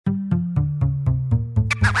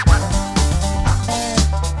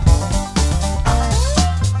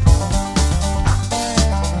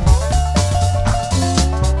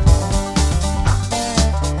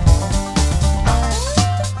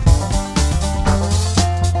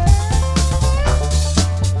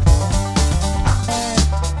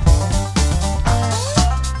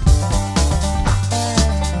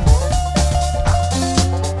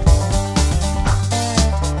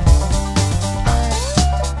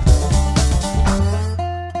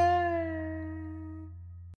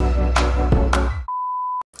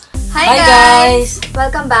Hi guys!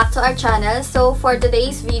 Welcome back to our channel. So for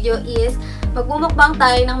today's video is magmumukbang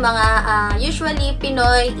tayo ng mga usually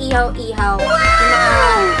Pinoy ihaw-ihaw. Yung mga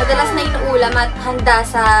madalas na inuulam at handa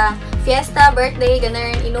sa fiesta, birthday,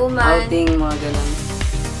 ganun, inuman. Outing, mga ganun.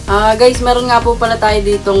 Guys, meron nga po pala tayo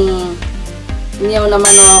ditong inihaw na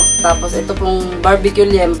manok. Tapos ito pong barbecue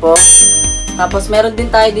liempo. Tapos meron din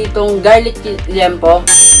tayo ditong garlic liempo.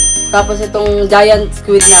 Tapos itong giant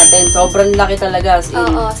squid natin, sobrang laki talaga.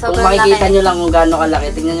 Oo, kung makikita nyo lang kung gaano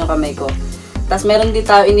kalaki, tingnan nyo kamay ko. Tapos meron din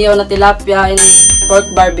tayo inihaw na tilapia and pork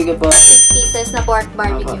barbecue po. 6 pieces na pork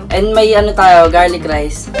barbecue. And may ano tayo, garlic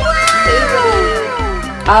rice.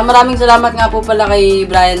 Maraming salamat nga po pala kay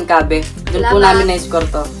Brian Cabe. Doon po namin na-score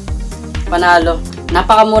to. Panalo.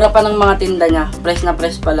 Napakamura pa ng mga tinda niya. Fresh na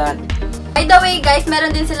fresh pala. By the way guys,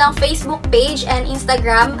 meron din silang Facebook page and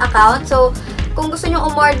Instagram account. So, kung gusto nyo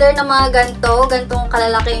umorder ng mga gantong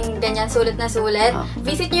kalalaking ganyan, sulit na sulit,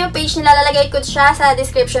 visit nyo yung page nila, lalagay ko siya sa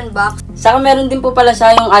description box. Saka meron din po pala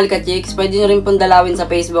siya yung 𝗙𝗦𝗕𝗏𝗏𝗡𝗏. Pwede nyo rin pong dalawin sa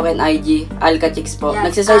Facebook and IG, 𝗙𝗦𝗕𝗏𝗏𝗏 po. Yes,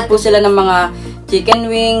 nagsiserve po sila ng mga chicken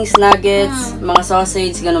wings, nuggets, mga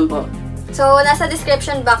sausage, ganun po. So, nasa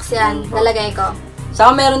description box yan, lalagay ko.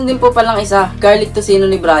 Saka meron din po palang isa, garlic tocino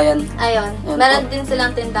ni Brian. Ayun, meron din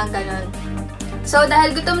silang tindang ganun. So,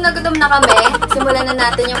 dahil gutom na kami, simulan na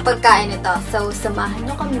natin yung pagkain nito. So, samahan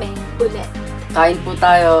nyo kami ulit. Kain po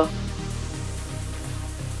tayo.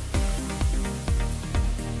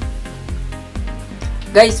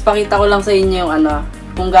 Guys, pakita ko lang sa inyo yung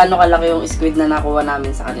kung gaano kalaki yung squid na nakuha namin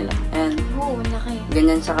sa kanila. Ayan. Oo, laki.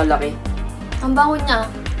 Ganyan siya kalaki. Ang bango niya.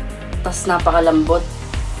 Tapos napakalambot.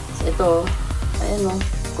 So, ito, ayan o.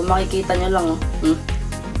 Kung makikita nyo lang o.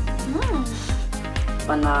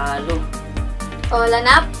 Panalo.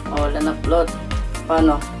 Lanap? Lanap lot.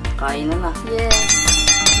 Paano? Kain na na. Yes.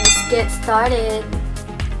 Let's get started.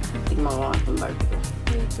 Tignan ko nga itong barbecue.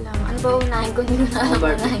 Wait lang. Ano ba unahin ko? Hindi ko na alam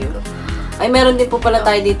unahin ko. Ay, meron din po pala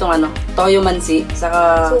tayo dito toyo mansi,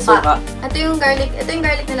 saka suka. Ito yung garlic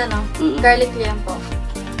nila, no? Garlic liempo.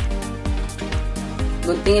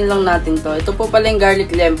 Guntingin lang natin to. Ito po pala yung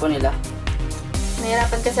garlic liempo nila.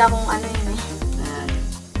 Nahirapan kasi akong yun eh.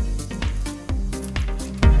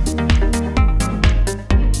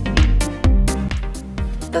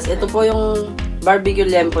 Tapos ito po yung barbecue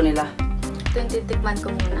liempo nila. Ito yung titikman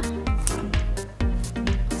ko muna.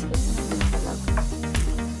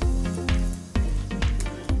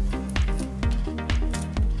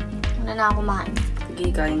 Muna na ako kumain. Sige,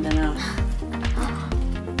 kain ka na.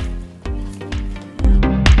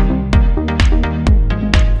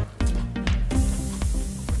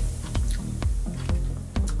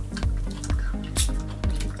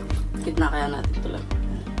 Gitna kaya natin ito lang.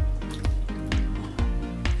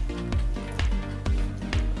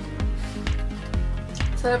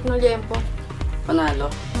 Sarap ng liempo. Panalo.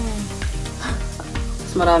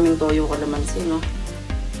 Mas maraming toyo kalamansi, no?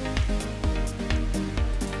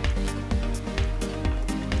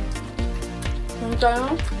 Ano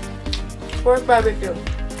tayo? Pork barbecue.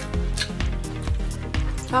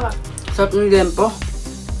 Sarap. Sarap ng liempo.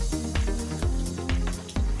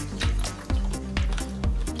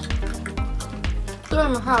 Ito ay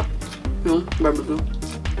mahap. Yung barbecue.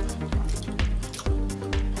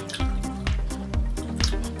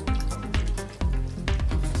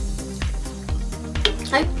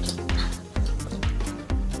 Ay!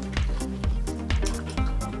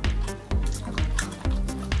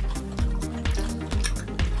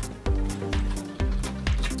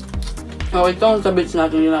 Okay, ito ang sabits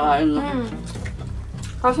natin kinakain, no?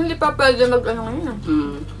 Kasi hindi pa pwede mag-ano ngayon.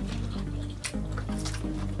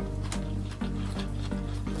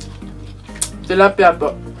 Tilapia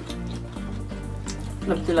po.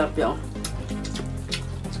 Tilapia, oh.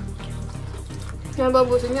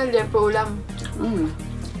 Kinababusin niya, liempo ulam.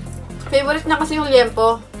 Favorite niya kasi yung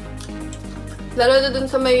liempo. Lalo na dun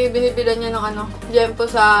sa may binibilan niya ng liempo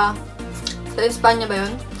sa Espanya ba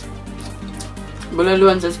yun?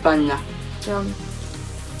 Bulaluan sa Espanya. Yung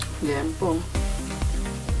liempo.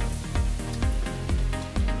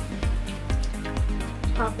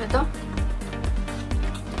 sarap na to.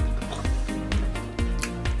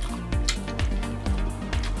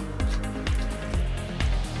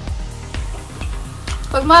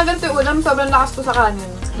 Pag mga ganito yung ulam, sobrang lakas ko sa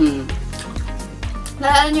kanin.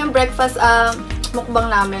 Naalala niyo yung breakfast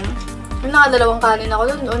mukbang namin? Yung nakadalawang kanin ako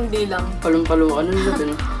doon, hindi lang. Palong-palo, ano nila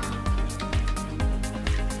din?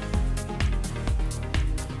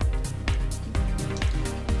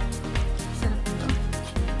 Sarap ito.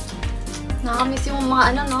 Nakamiss yung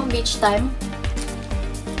mga beach time.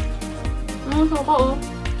 Suka oh.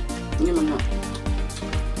 Hindi man na.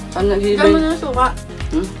 Ano, Gano'n na yung suka.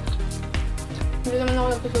 Hindi naman ako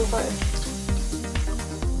nagsusuka eh.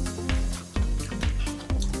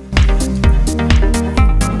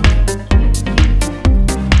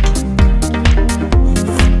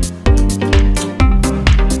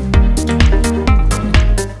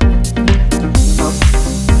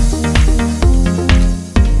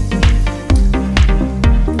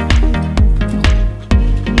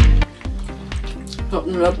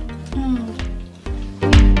 Sarap.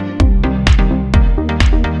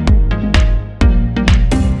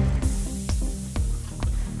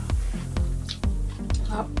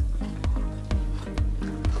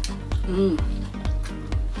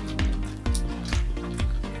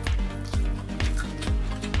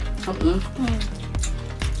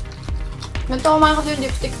 Ganito kumain kasi yung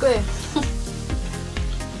dipstick ko eh.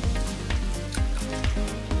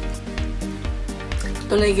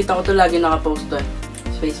 Ito nakikita ko to lagi nakapost to eh.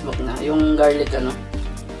 Sa Facebook na. Yung garlic ano.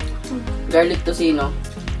 Garlic tocino.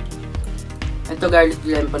 Ito garlic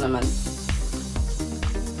Liempo naman.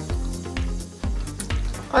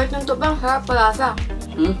 Kahit ng tubang, sarap palasa.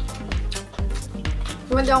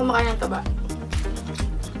 Hindi ako kumakain ng taba.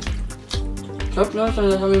 Sarap na, sa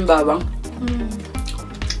yung bawang.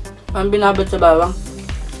 Parang binabad sa bawang.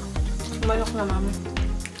 Manok na mami.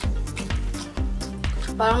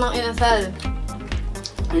 Parang mang inasal.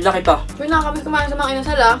 Ang laki pa. Uy, nakakabit kumain sa mang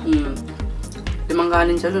inasal ah. Limang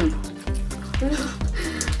kanin siya dun.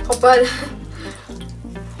 Kapal.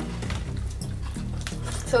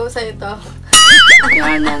 So, sa ito.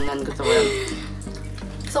 Yan. Gusto ko yan.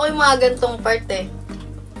 Gusto ko yung mga gantong part eh.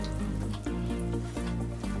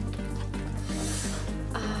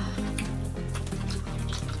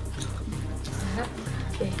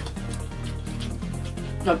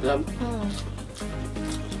 Sarap.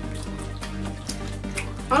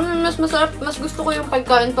 Mas masarap, mas gusto ko yung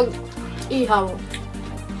pagkain pag ihaw.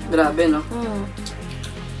 Grabe, no?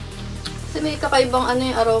 Kasi may kakaibang ano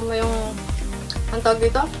yung aroma yung, ang tawag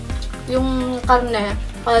dito? Yung karne,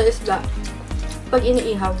 isda, pag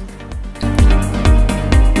iniihaw.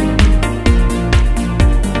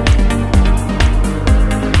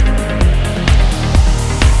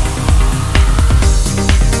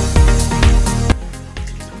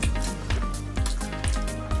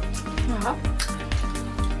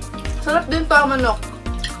 Sarap din pa ang manok.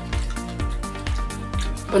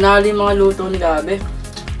 Panali yung mga luto ni Gabi.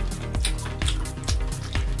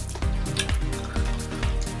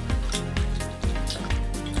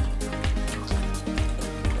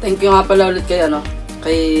 Thank you nga pala ulit kay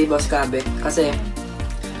kay Boss Gabi. Kasi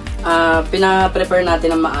pina-prepare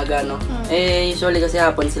natin ng maaga, no? Eh, usually kasi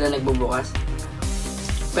hapon sila nagbubukas.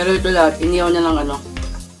 Pero ito lahat, inihaw niya lang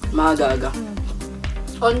maaga-aga.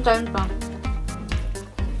 On time pa.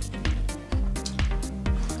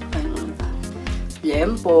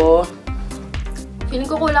 Liempo. Feeling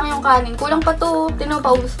ko kulang yung kanin. Kulang pa to.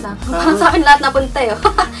 Paubos na. Parang sa akin lahat napunta eh.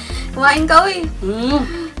 Kumain ka eh.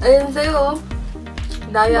 Ayun sa'yo.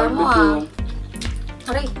 Daya mo ah.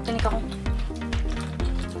 Aray, tinik ako.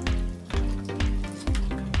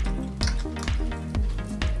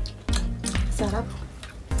 Sarap.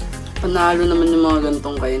 Panalo naman yung mga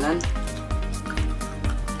gantong kainan.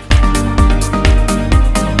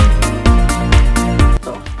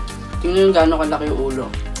 Tingnan yung gano'ng kalaki yung ulo.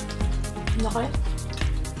 Laki?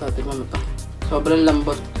 Tingnan mo ito. Sobrang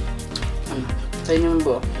lambot. Sa inyo yung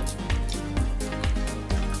buo.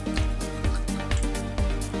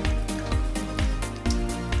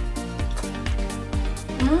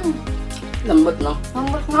 Lambot, no?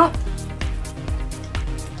 Lambot nga.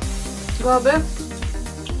 Grabe.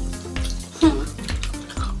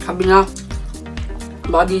 Sabi na,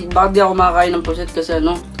 baka di ako makakain ng pusit kasi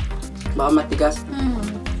baka matigas.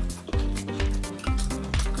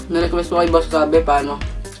 Na-request ko kay Boss Gabi,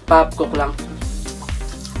 pa-cook lang.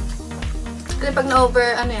 Kasi pag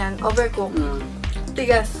overcook.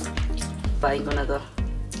 Tigas. Pain ko na to.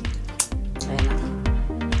 Ayan na.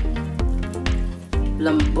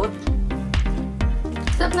 Lambot.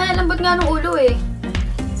 Sarap na, lambot nga ng ulo eh.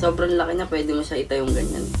 Sobrang laki na, pwede mo siya itayong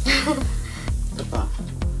ganyan. Ito pa.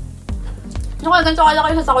 Ganito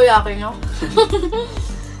kalaki sa takoyaki, no?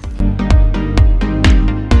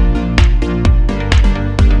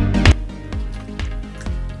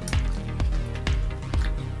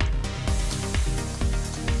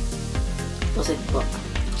 Pusit po.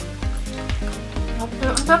 Ang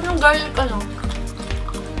sarap ng garlic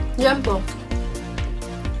Liempo.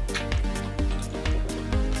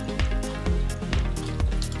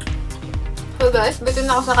 So guys, bitin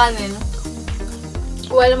na ako sa kanin.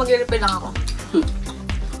 Wala mag-refill lang ako.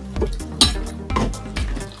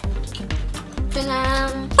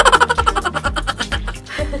 Tanam!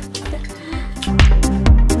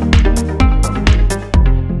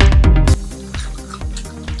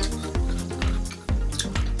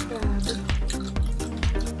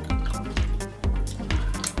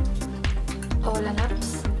 Oh, wala na.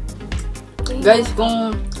 Guys,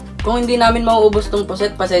 kung hindi namin mauubos tong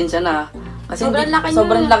puset, pasensya na. Kasi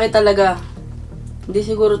sobrang laki talaga. Hindi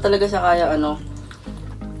siguro talaga siya kaya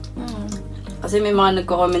Kasi may mga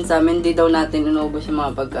nagko-comment sa amin, hindi daw natin inuubos yung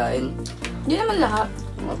mga pagkain. Hindi naman lahat.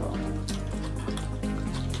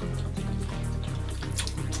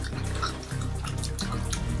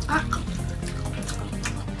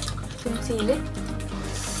 Yung sili.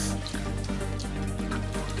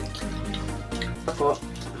 Ako,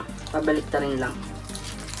 pabalik ta rin lang.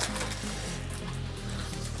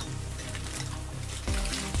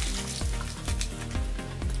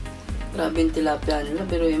 Grabe yung tilapia nila,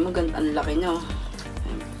 pero yung ang laki niya, oh.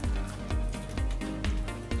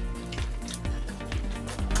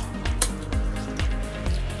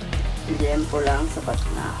 Liempo lang, sapat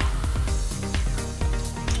na.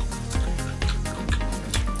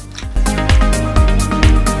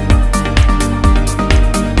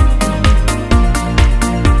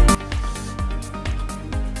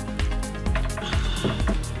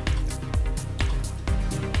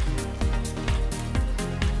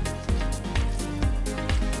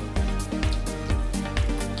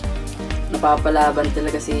 Napapalaban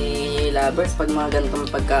talaga si lovers pag mga ganitong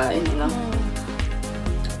pagkain,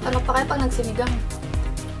 Ano pa kaya pag nagsinigang?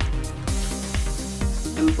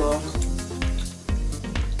 Liempo.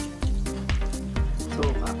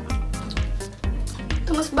 Suka.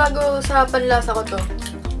 Ito mas bago sa panlasa ko to.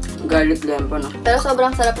 Garlic liempo, no? Pero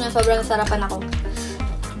sobrang sarap niya, sobrang nasarapan ako.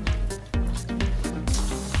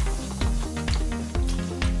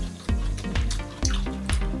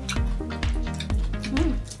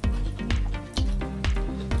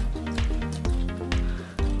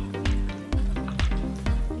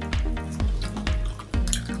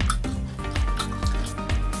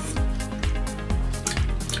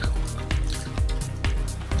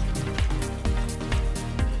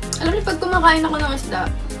 Alam niyo, pag kumakain ako ng isda,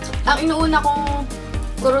 ang inuuna kong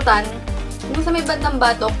kurutan, yung sa may bandang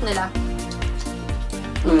batok nila.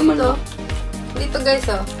 Dito. Dito guys,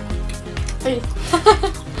 oh. Ay.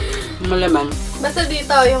 Malaman. Basta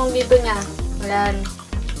dito, yung dito niya. Ayan.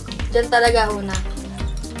 Diyan talaga una.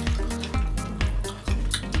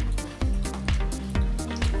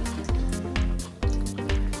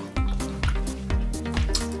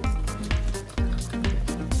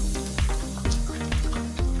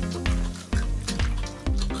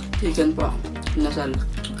 Chicken pa. Nasal.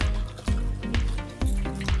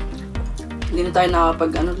 Hindi na tayo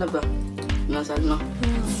nakapag nasal, no?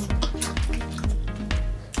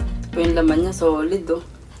 Ito yung laman niya, solid, oh.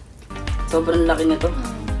 Sobrang laki nito.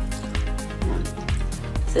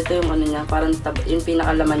 So, ito yung niya, parang yung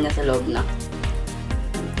pinakalaman niya sa loob na.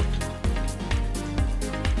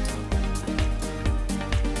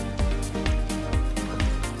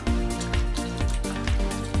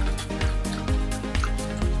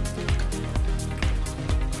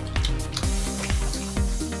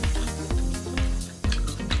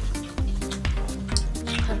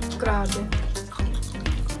 Grabe.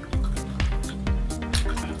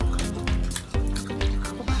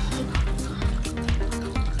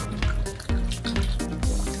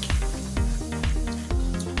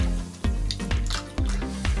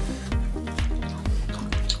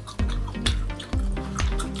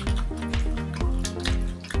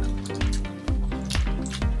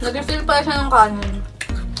 Nag-refill pala siya ng kanin.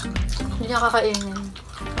 Hindi niya kakainin.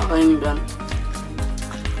 Kakainin ba?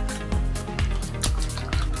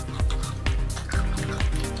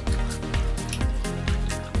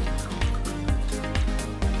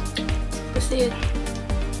 Pusit.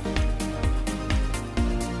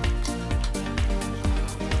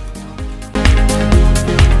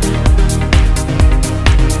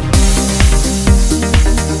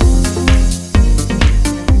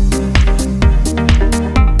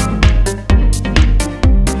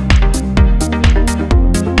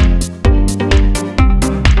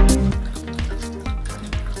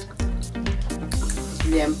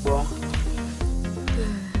 Liempo.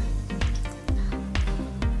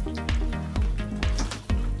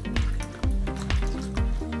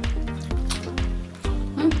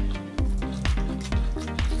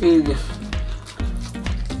 Sige.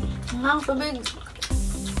 Ang tubig.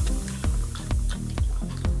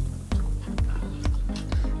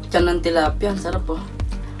 Tiyan ng tilapia. Ang sarap, oh.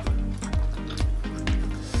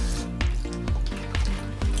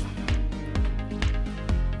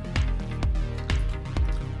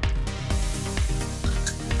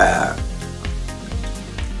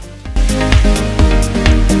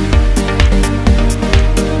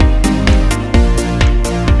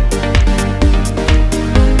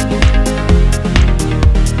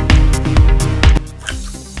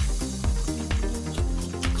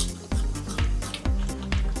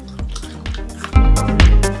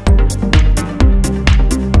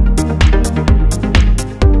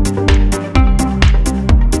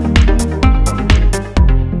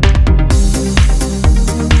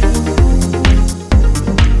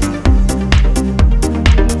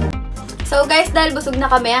 guys, dahil busog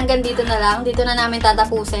na kami, hanggang dito na lang. Dito na namin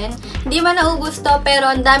tatapusin. Hindi man naubos to,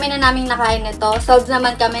 pero ang dami na namin nakain nito. Solve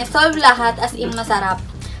naman kami. Solve lahat, as in masarap.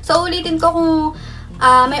 So, ulitin ko kung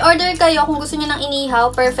may order kayo, kung gusto niyo ng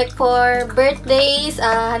inihaw, perfect for birthdays,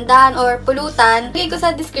 handaan, or pulutan. Lagay ko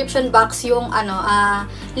sa description box yung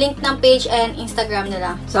link ng page and Instagram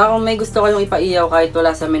nila. So, kung may gusto kayong ipaihaw kahit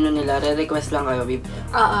wala sa menu nila, re-request lang kayo, babe.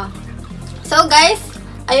 Oo. So, guys,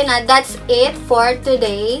 ayun na, that's it for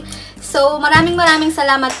today. So, maraming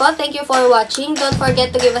salamat po. Thank you for watching. Don't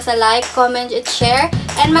forget to give us a like, comment, and share.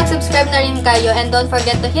 And mag-subscribe na rin kayo. And don't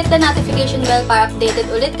forget to hit the notification bell para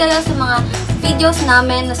updated ulit kayo sa mga videos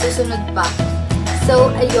namin na susunod pa.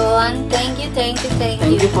 So, ayun. Thank you. Thank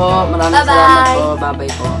you po. Maraming salamat po.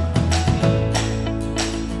 Bye-bye po.